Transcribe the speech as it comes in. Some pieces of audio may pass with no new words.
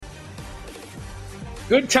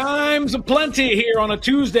Good times aplenty here on a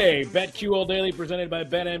Tuesday. BetQL Daily presented by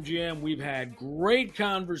BetMGM. We've had great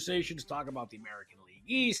conversations talking about the American League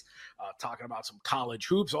East, talking about some college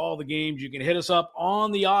hoops, all the games. You can hit us up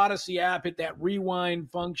on the Odyssey app, hit that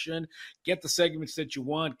rewind function, get the segments that you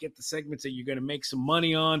want, get the segments that you're going to make some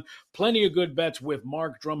money on. Plenty of good bets with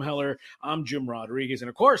Mark Drumheller. I'm Jim Rodriguez. And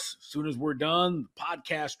of course, as soon as we're done, the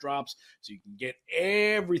podcast drops so you can get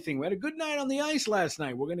everything. We had a good night on the ice last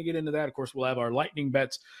night. We're going to get into that. Of course, we'll have our lightning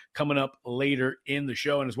bets coming up later in the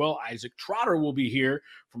show. And as well, Isaac Trotter will be here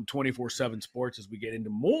from 24/7 Sports as we get into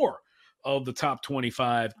more of the top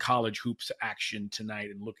 25 college hoops action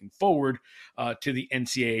tonight, and looking forward to the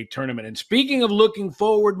NCAA tournament. And speaking of looking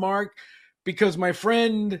forward, Mark, because my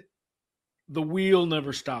friend, the wheel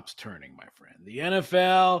never stops turning, my friend. The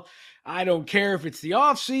NFL, I don't care if it's the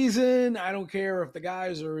offseason. I don't care if the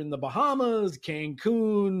guys are in the Bahamas,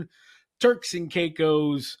 Cancun, Turks and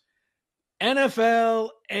Caicos. NFL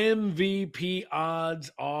MVP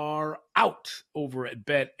odds are out over at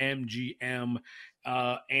BetMGM.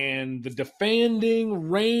 And the defending,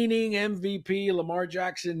 reigning MVP, Lamar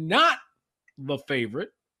Jackson, not the favorite.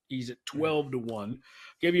 He's at 12-1.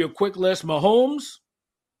 Give you a quick list. Mahomes,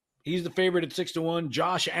 he's the favorite at 6-1.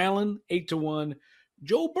 Josh Allen, 8-1.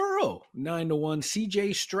 Joe Burrow, 9-1.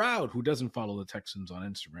 CJ Stroud, who doesn't follow the Texans on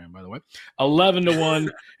Instagram, by the way, 11-1.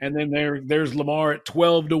 And then there's Lamar at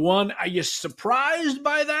 12-1. Are you surprised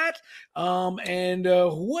by that? And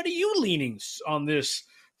what are you leaning on this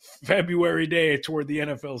February day toward the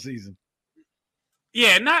NFL season?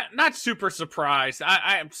 Yeah, not super surprised.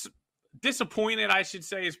 I'm disappointed, I should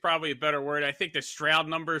say, is probably a better word. I think the Stroud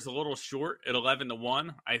number is a little short at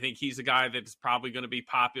 11-1. I think he's a guy that's probably going to be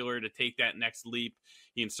popular to take that next leap.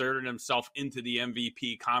 He inserted himself into the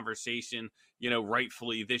MVP conversation,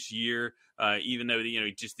 rightfully this year, even though,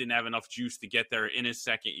 he just didn't have enough juice to get there in his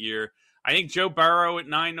second year. I think Joe Burrow at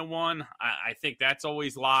 9-1, I think that's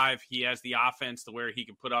always live. He has the offense to where he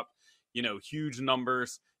can put up, huge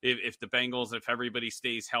numbers if the Bengals, if everybody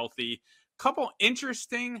stays healthy. Couple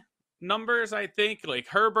interesting numbers, I think, like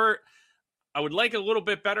Herbert, I would like a little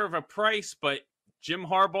bit better of a price, but Jim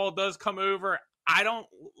Harbaugh does come over. I don't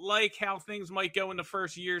like how things might go in the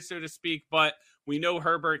first year, so to speak, but we know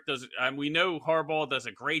Harbaugh does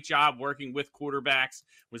a great job working with quarterbacks,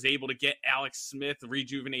 was able to get Alex Smith,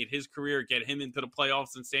 rejuvenate his career, get him into the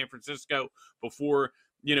playoffs in San Francisco before,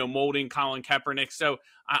 molding Colin Kaepernick. So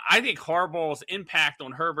I think Harbaugh's impact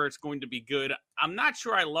on Herbert's going to be good. I'm not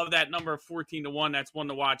sure I love that number of 14-1. That's one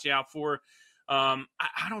to watch out for. I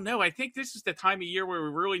don't know. I think this is the time of year where we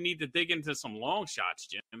really need to dig into some long shots,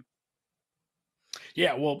 Jim.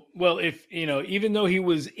 Yeah, well, if, even though he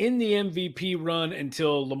was in the MVP run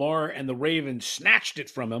until Lamar and the Ravens snatched it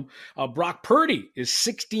from him, Brock Purdy is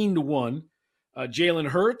 16-1. Jalen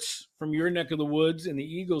Hurts from your neck of the woods and the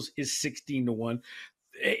Eagles is 16-1.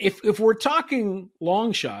 If we're talking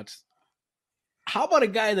long shots, how about a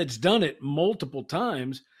guy that's done it multiple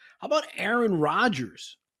times? How about Aaron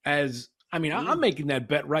Rodgers? I'm making that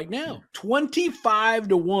bet right now.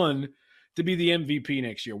 25-1 to be the MVP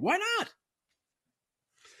next year. Why not?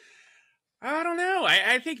 I don't know.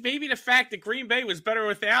 I think maybe the fact that Green Bay was better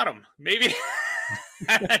without him. Maybe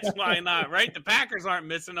that's why not, right? The Packers aren't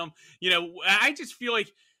missing him. I just feel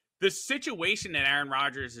like the situation that Aaron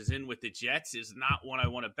Rodgers is in with the Jets is not one I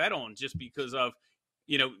want to bet on just because of,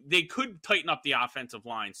 they could tighten up the offensive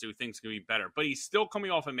line so things could be better. But he's still coming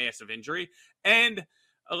off a massive injury. And,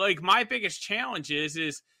 my biggest challenge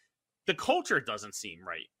is the culture doesn't seem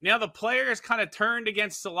right. Now, the players kind of turned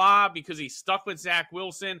against Salah because he's stuck with Zach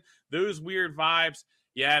Wilson. Those weird vibes.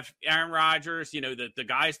 You have Aaron Rodgers, the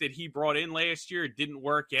guys that he brought in last year didn't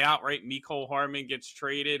work out, right? Mecole Hardman gets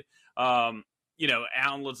traded. Alan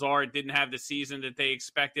Lazard didn't have the season that they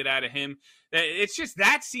expected out of him. It's just,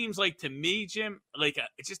 that seems like, to me, Jim,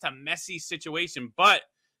 it's just a messy situation. But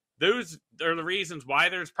those are the reasons why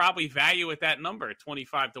there's probably value at that number at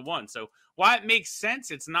 25-1. So while it makes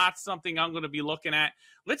sense, it's not something I'm going to be looking at.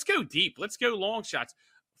 Let's go deep. Let's go long shots.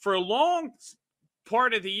 For a long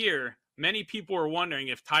part of the year, many people were wondering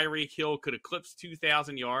if Tyreek Hill could eclipse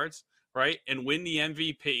 2,000 yards, right, and win the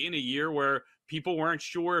MVP in a year where people weren't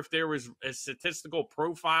sure if there was a statistical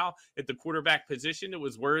profile at the quarterback position that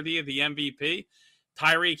was worthy of the MVP.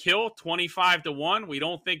 Tyreek Hill, 25-1. We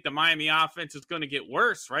don't think the Miami offense is going to get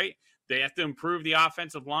worse, right? They have to improve the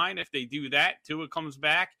offensive line. If they do that, Tua comes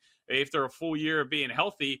back. After a full year of being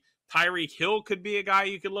healthy, Tyreek Hill could be a guy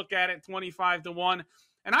you could look at 25-1.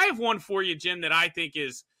 And I have one for you, Jim, that I think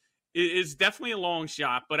is definitely a long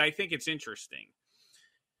shot, but I think it's interesting.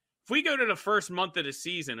 If we go to the first month of the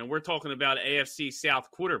season and we're talking about AFC South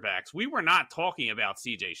quarterbacks, we were not talking about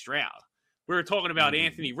CJ Stroud. we were talking about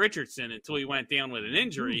Anthony Richardson until he went down with an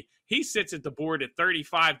injury. He sits at the board at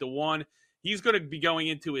 35-1. He's going to be going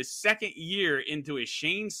into his second year into a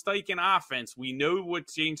Shane Steichen offense. We know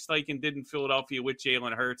what Shane Steichen did in Philadelphia with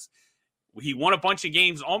Jalen Hurts. He won a bunch of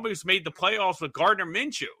games, almost made the playoffs with Gardner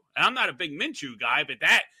Minshew. And I'm not a big Minshew guy, but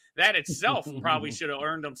that itself probably should have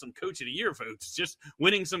earned him some Coach of the Year votes, just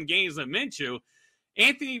winning some games with Minshew.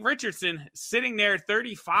 Anthony Richardson sitting there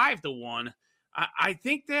 35-1. I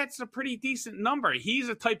think that's a pretty decent number. He's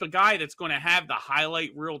a type of guy that's going to have the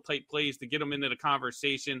highlight reel type plays to get him into the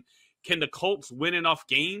conversation. Can the Colts win enough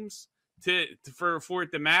games for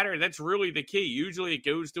it to matter? That's really the key. Usually it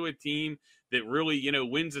goes to a team that really,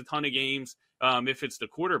 wins a ton of games. If it's the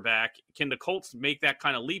quarterback, can the Colts make that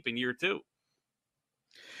kind of leap in year two?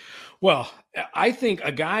 Well, I think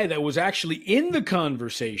a guy that was actually in the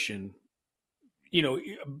conversation,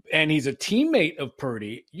 and he's a teammate of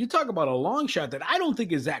Purdy. You talk about a long shot that I don't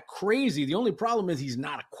think is that crazy. The only problem is he's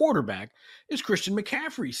not a quarterback, is Christian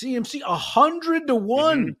McCaffrey. CMC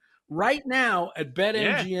 100-1 right now at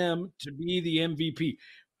BetMGM to be the MVP.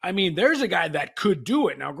 I mean, there's a guy that could do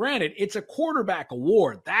it. Now, granted, it's a quarterback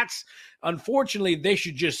award. That's, unfortunately, they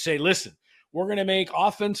should just say, listen, we're going to make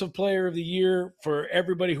offensive player of the year for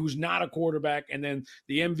everybody who's not a quarterback, and then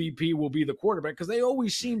the MVP will be the quarterback, because they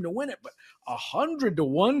always seem to win it. But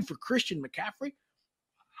 100-1 for Christian McCaffrey,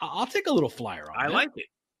 I'll take a little flyer on I that. like it.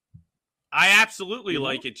 I absolutely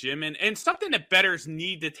like it, Jim. And something that bettors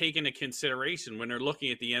need to take into consideration when they're looking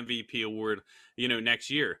at the MVP award, next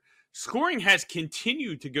year. Scoring has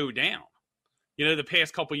continued to go down, the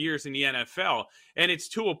past couple of years in the NFL. And it's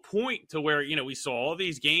to a point to where, we saw all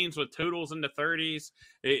these games with totals in the 30s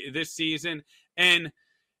this season. And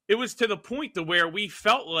it was to the point to where we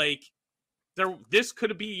felt like this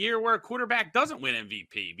could be a year where a quarterback doesn't win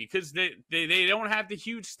MVP because they don't have the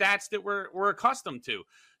huge stats that we're accustomed to.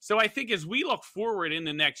 So I think as we look forward in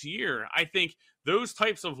the next year, I think those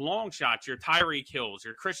types of long shots, your Tyreek Hills,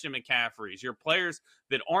 your Christian McCaffreys, your players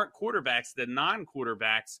that aren't quarterbacks, the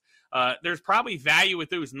non-quarterbacks, there's probably value with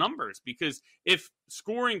those numbers, because if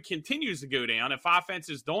scoring continues to go down, if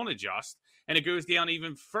offenses don't adjust, and it goes down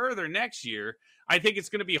even further next year, I think it's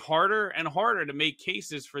going to be harder and harder to make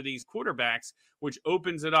cases for these quarterbacks, which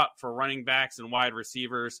opens it up for running backs and wide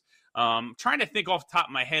receivers. Trying to think off the top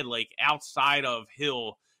of my head, like outside of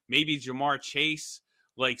Hill, maybe Jamar Chase,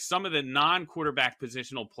 like some of the non-quarterback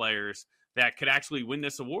positional players that could actually win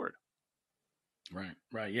this award.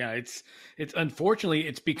 Right. Yeah, it's unfortunately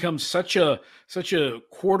it's become such a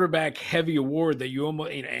quarterback heavy award that you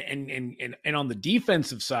almost and on the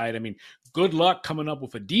defensive side, I mean, good luck coming up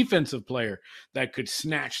with a defensive player that could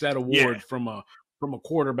snatch that award from a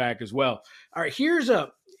quarterback as well. All right, here's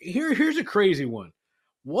a crazy one.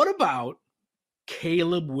 What about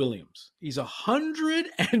Caleb Williams? He's 100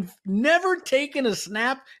 and never taken a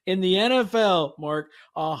snap in the NFL, Mark.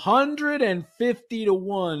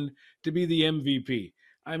 150-1 to be the MVP.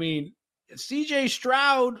 I mean, CJ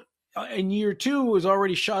Stroud in year two was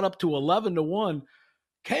already shot up to 11-1.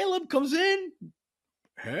 Caleb comes in,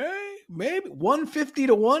 hey, maybe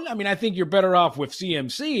 150-1. I mean, I think you're better off with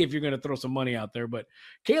CMC if you're going to throw some money out there, but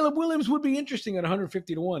Caleb Williams would be interesting at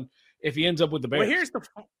 150-1 if he ends up with the Bears. Well,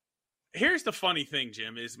 here's the funny thing,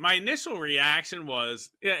 Jim, is my initial reaction was,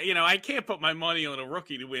 I can't put my money on a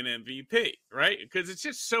rookie to win MVP, right? Because it's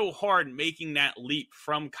just so hard making that leap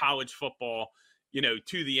from college football,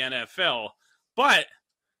 to the NFL. But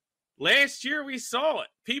last year we saw it.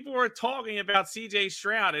 People were talking about CJ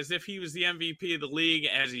Stroud as if he was the MVP of the league,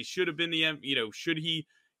 as he should have been should he,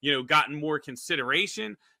 gotten more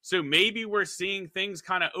consideration. So maybe we're seeing things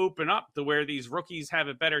kind of open up to where these rookies have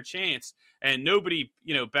a better chance, and nobody,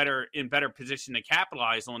 better position to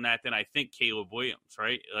capitalize on that than I think Caleb Williams,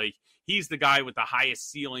 right? Like, he's the guy with the highest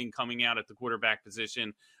ceiling coming out at the quarterback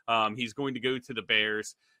position. He's going to go to the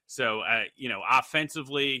Bears. So,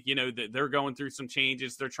 offensively, they're going through some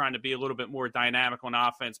changes. They're trying to be a little bit more dynamic on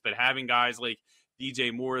offense, but having guys like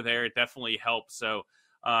DJ Moore there definitely helps. So,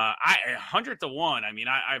 100-1. I mean,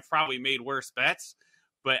 I've probably made worse bets,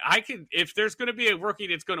 but if there's going to be a rookie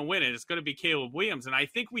that's going to win it, it's going to be Caleb Williams. And I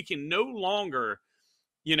think we can no longer,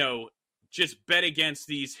 just bet against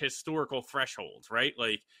these historical thresholds, right?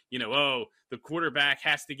 Like, the quarterback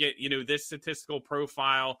has to get, this statistical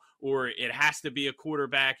profile, or it has to be a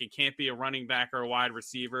quarterback. It can't be a running back or a wide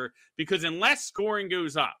receiver, because unless scoring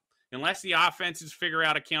goes up, unless the offenses figure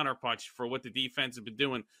out a counterpunch for what the defense has been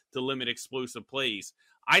doing to limit explosive plays,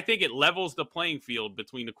 I think it levels the playing field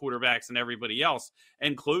between the quarterbacks and everybody else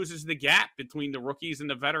and closes the gap between the rookies and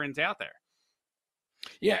the veterans out there.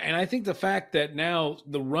 Yeah, and I think the fact that now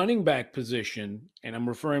the running back position, and I'm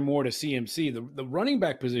referring more to CMC, the running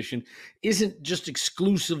back position isn't just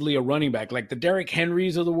exclusively a running back like the Derrick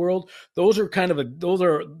Henrys of the world. Those are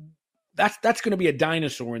that's going to be a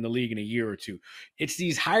dinosaur in the league in a year or two. It's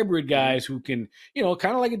these hybrid guys who can, kind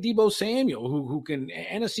of like a Deebo Samuel, who can,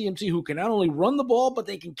 and a CMC who can not only run the ball, but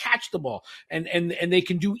they can catch the ball, and they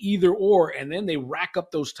can do either or, and then they rack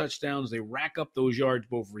up those touchdowns, they rack up those yards,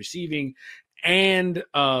 both receiving and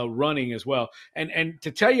running as well. And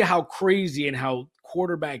to tell you how crazy and how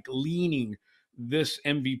quarterback leaning this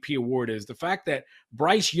MVP award is, the fact that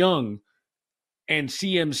Bryce Young and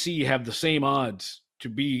CMC have the same odds to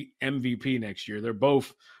be MVP next year. They're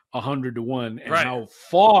both 100-1, and right. How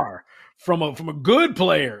far from a good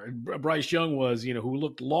player Bryce Young was, who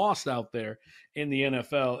looked lost out there in the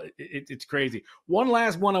NFL. It's crazy. One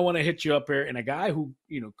last one I want to hit you up here, and a guy who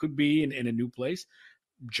could be in a new place,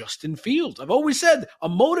 Justin Fields. I've always said a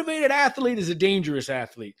motivated athlete is a dangerous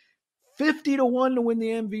athlete. 50-1 to win the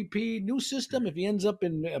MVP. New system. If he ends up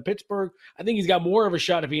in Pittsburgh, I think he's got more of a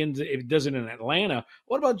shot if he does it in Atlanta.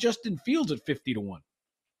 What about Justin Fields at 50-1?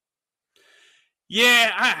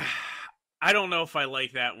 Yeah, I don't know if I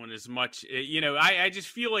like that one as much. I just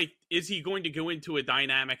feel like, is he going to go into a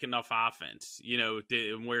dynamic enough offense?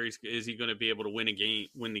 Where is he going to be able to win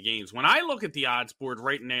the games? When I look at the odds board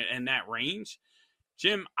right in that range,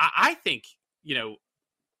 Jim, I think,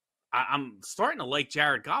 I'm starting to like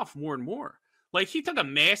Jared Goff more and more. Like, he took a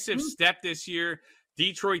massive step this year.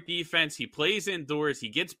 Detroit defense, he plays indoors. He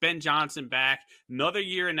gets Ben Johnson back. Another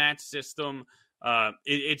year in that system.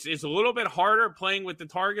 It's a little bit harder playing with the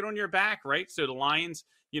target on your back, right? So the Lions,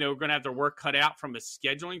 are going to have their work cut out from a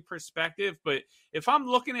scheduling perspective. But if I'm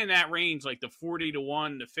looking in that range, like the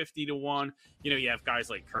 40-1, the 50-1, you have guys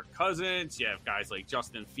like Kirk Cousins, you have guys like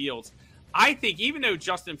Justin Fields. I think even though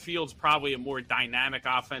Justin Fields probably a more dynamic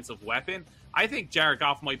offensive weapon, I think Jared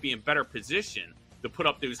Goff might be in better position to put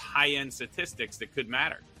up those high-end statistics that could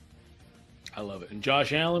matter. I love it. And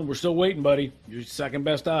Josh Allen, we're still waiting, buddy. Your second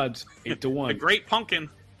best odds, 8-1. The great pumpkin.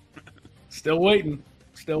 Still waiting.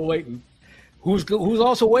 Who's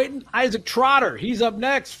also waiting? Isaac Trotter. He's up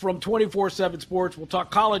next from 24/7 Sports. We'll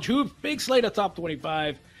talk college hoops, big slate of top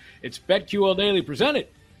 25. It's BetQL Daily presented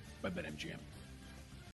by BetMGM.